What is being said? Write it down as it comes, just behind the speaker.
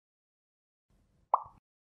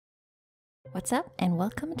What's up, and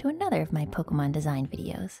welcome to another of my Pokemon design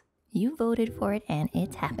videos. You voted for it and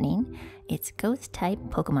it's happening. It's ghost type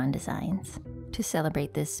Pokemon designs. To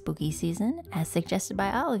celebrate this spooky season, as suggested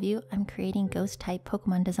by all of you, I'm creating ghost type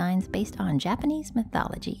Pokemon designs based on Japanese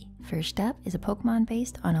mythology. First up is a Pokemon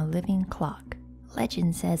based on a living clock.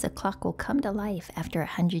 Legend says a clock will come to life after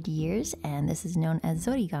 100 years, and this is known as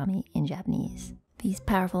Zorigami in Japanese. These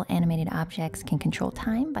powerful animated objects can control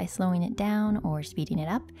time by slowing it down or speeding it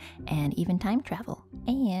up, and even time travel.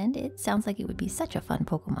 And it sounds like it would be such a fun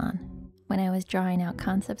Pokemon. When I was drawing out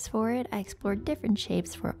concepts for it, I explored different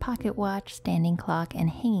shapes for a pocket watch, standing clock, and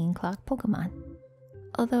hanging clock Pokemon.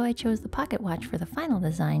 Although I chose the pocket watch for the final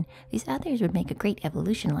design, these others would make a great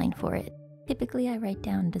evolution line for it. Typically I write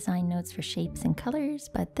down design notes for shapes and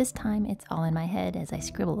colors, but this time it's all in my head as I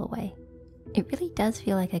scribble away. It really does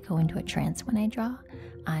feel like I go into a trance when I draw.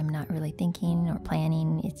 I'm not really thinking or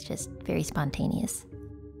planning, it's just very spontaneous.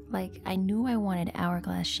 Like, I knew I wanted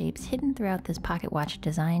hourglass shapes hidden throughout this pocket watch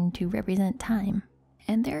design to represent time.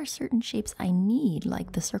 And there are certain shapes I need,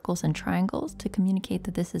 like the circles and triangles, to communicate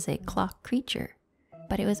that this is a clock creature.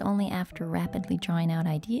 But it was only after rapidly drawing out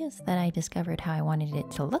ideas that I discovered how I wanted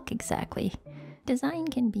it to look exactly. Design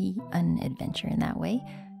can be an adventure in that way.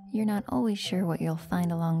 You're not always sure what you'll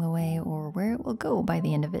find along the way or where it will go by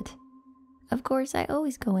the end of it. Of course, I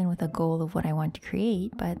always go in with a goal of what I want to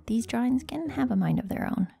create, but these drawings can have a mind of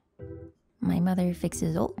their own. My mother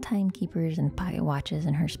fixes old timekeepers and pocket watches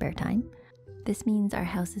in her spare time. This means our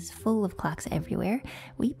house is full of clocks everywhere.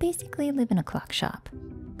 We basically live in a clock shop.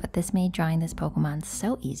 But this made drawing this Pokemon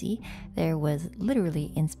so easy. There was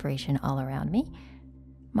literally inspiration all around me.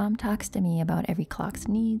 Mom talks to me about every clock's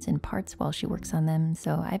needs and parts while she works on them,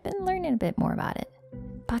 so I've been learning a bit more about it.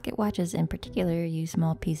 Pocket watches in particular use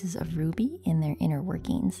small pieces of ruby in their inner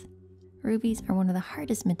workings. Rubies are one of the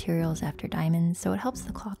hardest materials after diamonds, so it helps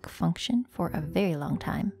the clock function for a very long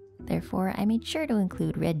time. Therefore, I made sure to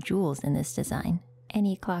include red jewels in this design.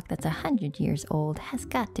 Any clock that's 100 years old has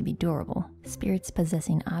got to be durable. Spirits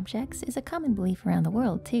possessing objects is a common belief around the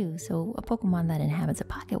world too, so a Pokemon that inhabits a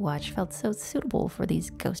pocket watch felt so suitable for these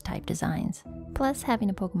ghost-type designs. Plus, having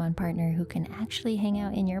a Pokemon partner who can actually hang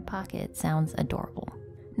out in your pocket sounds adorable.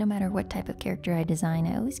 No matter what type of character I design,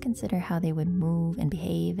 I always consider how they would move and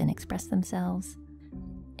behave and express themselves.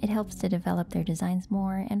 It helps to develop their designs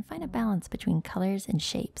more and find a balance between colors and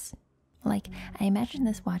shapes. Like, I imagine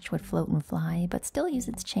this watch would float and fly, but still use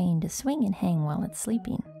its chain to swing and hang while it's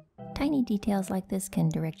sleeping. Tiny details like this can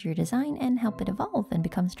direct your design and help it evolve and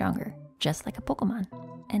become stronger, just like a Pokemon.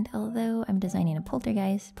 And although I'm designing a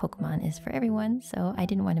poltergeist, Pokemon is for everyone, so I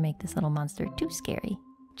didn't want to make this little monster too scary.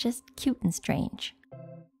 Just cute and strange.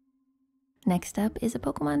 Next up is a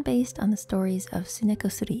Pokemon based on the stories of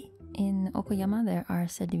Tsunekosuri. In Okoyama, there are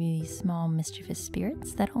said to be small mischievous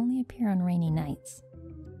spirits that only appear on rainy nights.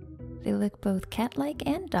 They look both cat-like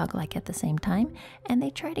and dog-like at the same time, and they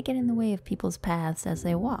try to get in the way of people's paths as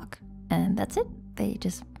they walk. And that's it. They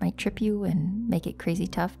just might trip you and make it crazy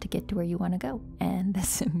tough to get to where you want to go. And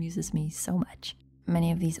this amuses me so much.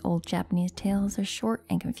 Many of these old Japanese tales are short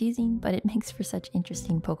and confusing, but it makes for such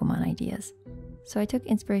interesting Pokemon ideas. So I took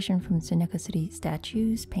inspiration from Tsunekosuri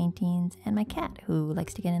statues, paintings, and my cat, who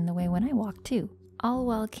likes to get in the way when I walk too. All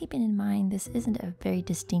while keeping in mind this isn't a very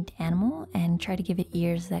distinct animal, and try to give it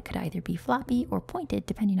ears that could either be floppy or pointed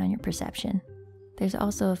depending on your perception. There's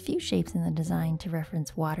also a few shapes in the design to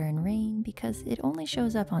reference water and rain because it only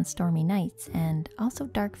shows up on stormy nights, and also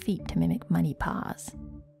dark feet to mimic muddy paws.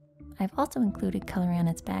 I've also included coloring on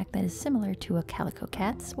its back that is similar to a calico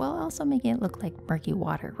cat's, while also making it look like murky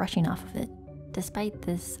water rushing off of it. Despite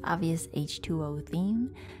this obvious H2O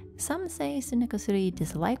theme, some say Tsunekosuri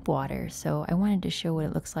dislike water, so I wanted to show what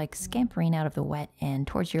it looks like scampering out of the wet and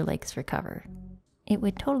towards your legs for cover. It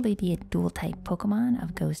would totally be a dual-type Pokemon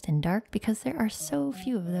of Ghost and Dark because there are so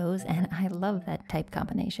few of those, and I love that type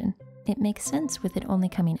combination. It makes sense with it only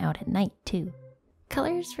coming out at night too.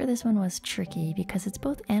 Colors for this one was tricky because it's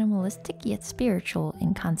both animalistic yet spiritual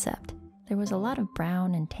in concept. There was a lot of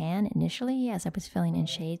brown and tan initially as I was filling in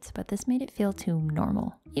shades, but this made it feel too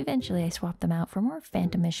normal. Eventually I swapped them out for more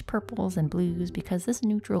phantomish purples and blues because this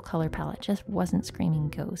neutral color palette just wasn't screaming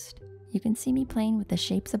ghost. You can see me playing with the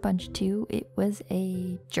shapes a bunch too. It was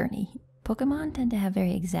a journey. Pokemon tend to have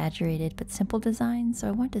very exaggerated but simple designs, so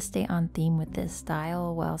I want to stay on theme with this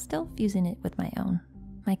style while still fusing it with my own.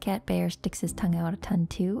 My cat bear sticks his tongue out a ton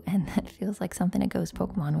too, and that feels like something a ghost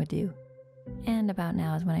Pokemon would do. And about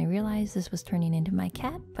now is when I realized this was turning into my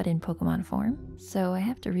cat, but in Pokemon form, so I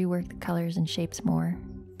have to rework the colors and shapes more.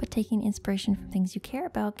 But taking inspiration from things you care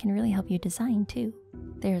about can really help you design too.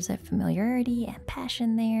 There's a familiarity and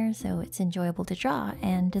passion there, so it's enjoyable to draw,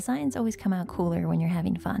 and designs always come out cooler when you're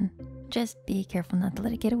having fun. Just be careful not to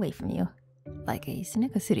let it get away from you, like a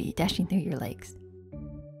Sunekosuri dashing through your legs.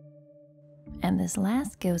 And this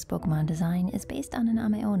last ghost Pokemon design is based on an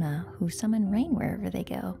Ame-onna who summon rain wherever they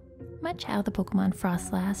go. Much how the Pokemon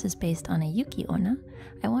Frostlass is based on a Yuki-onna,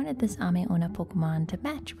 I wanted this Ame-onna Pokemon to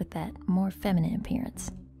match with that more feminine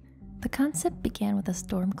appearance. The concept began with a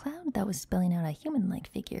storm cloud that was spelling out a human-like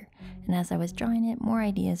figure, and as I was drawing it, more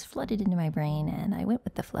ideas flooded into my brain and I went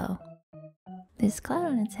with the flow. This cloud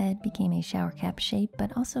on its head became a shower cap shape,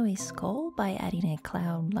 but also a skull by adding a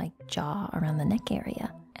cloud-like jaw around the neck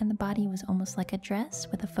area, and the body was almost like a dress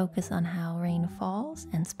with a focus on how rain falls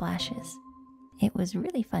and splashes. It was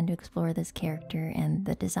really fun to explore this character and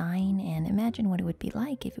the design and imagine what it would be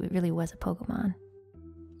like if it really was a Pokemon.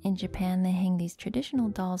 In Japan, they hang these traditional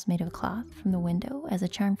dolls made of cloth from the window as a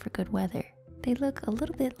charm for good weather. They look a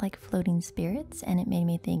little bit like floating spirits, and it made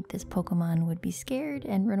me think this Pokemon would be scared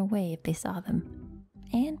and run away if they saw them.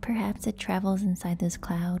 And perhaps it travels inside this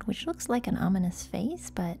cloud, which looks like an ominous face,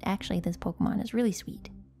 but actually this Pokemon is really sweet.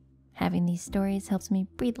 Having these stories helps me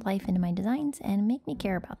breathe life into my designs and make me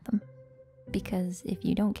care about them. Because if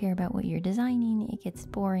you don't care about what you're designing, it gets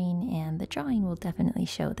boring, and the drawing will definitely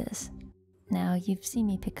show this. Now, you've seen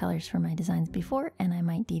me pick colors for my designs before, and I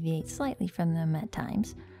might deviate slightly from them at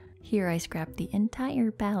times. Here I scrapped the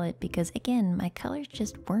entire palette because, again, my colors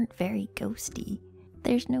just weren't very ghosty.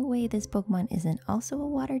 There's no way this Pokemon isn't also a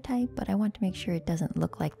water type, but I want to make sure it doesn't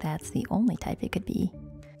look like that's the only type it could be.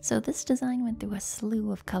 So this design went through a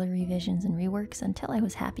slew of color revisions and reworks until I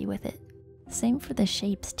was happy with it. Same for the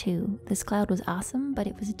shapes too. This cloud was awesome, but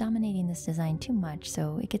it was dominating this design too much,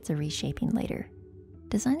 so it gets a reshaping later.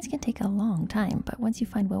 Designs can take a long time, but once you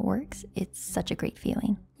find what works, it's such a great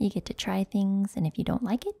feeling. You get to try things, and if you don't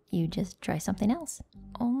like it, you just try something else.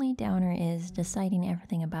 Only downer is deciding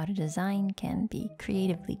everything about a design can be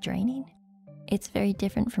creatively draining. It's very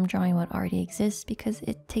different from drawing what already exists because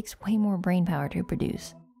it takes way more brain power to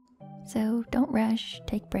produce. So don't rush,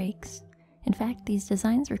 take breaks. In fact, these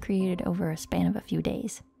designs were created over a span of a few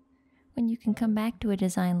days. When you can come back to a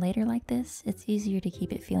design later like this, it's easier to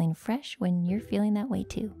keep it feeling fresh when you're feeling that way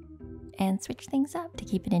too. And switch things up to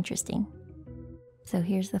keep it interesting. So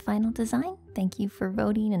here's the final design. Thank you for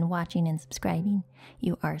voting and watching and subscribing.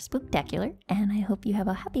 You are spooktacular, and I hope you have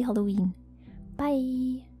a happy Halloween.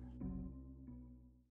 Bye!